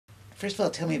First of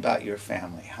all, tell me about your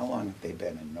family. How long have they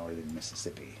been in northern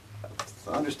Mississippi?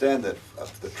 I understand that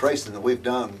the tracing that we've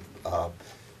done,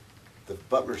 the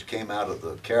Butlers came out of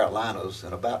the Carolinas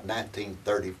in about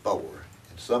 1934,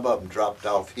 and some of them dropped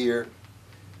off here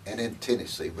and in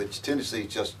Tennessee, which Tennessee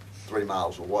is just 3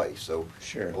 miles away, so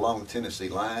Sure. along the Tennessee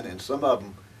line, and some of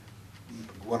them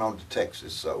went on to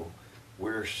Texas. So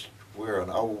we're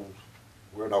an old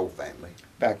family.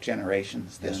 Back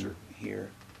generations then? Yes, sir.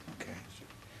 Here? Okay.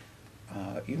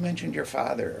 You mentioned your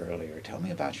father earlier. Tell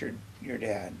me about your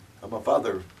dad. My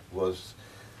father was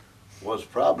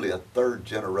probably a third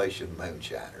generation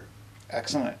moonshiner.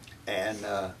 Excellent. And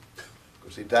of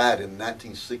course he died in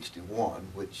 1961,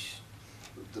 which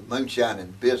the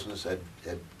moonshining business had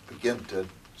begun to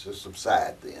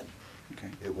subside then. Okay.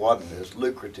 It wasn't as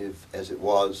lucrative as it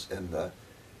was in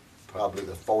probably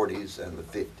the 40s and the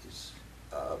 50s.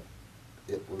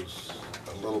 It was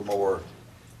a little more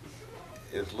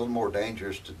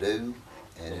dangerous to do,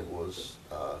 and it was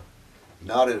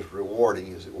not as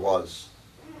rewarding as it was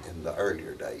in the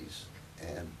earlier days.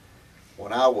 And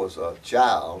when I was a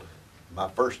child, my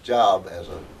first job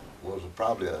was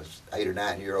probably a 8 or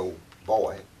 9-year-old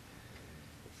boy,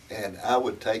 and I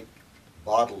would take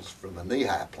bottles from the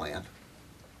knee-high plant,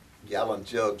 gallon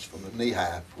jugs from the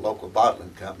knee-high local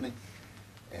bottling company,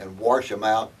 and wash them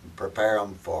out and prepare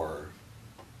them for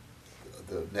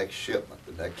the next shipment,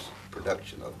 the next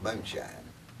production of moonshine.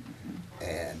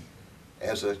 And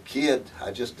as a kid,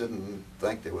 I just didn't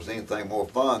think there was anything more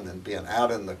fun than being out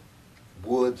in the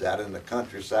woods, out in the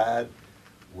countryside,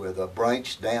 with a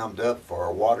branch dammed up for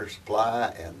a water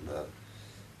supply, and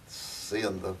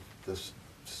seeing the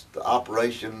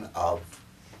operation of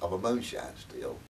a moonshine still.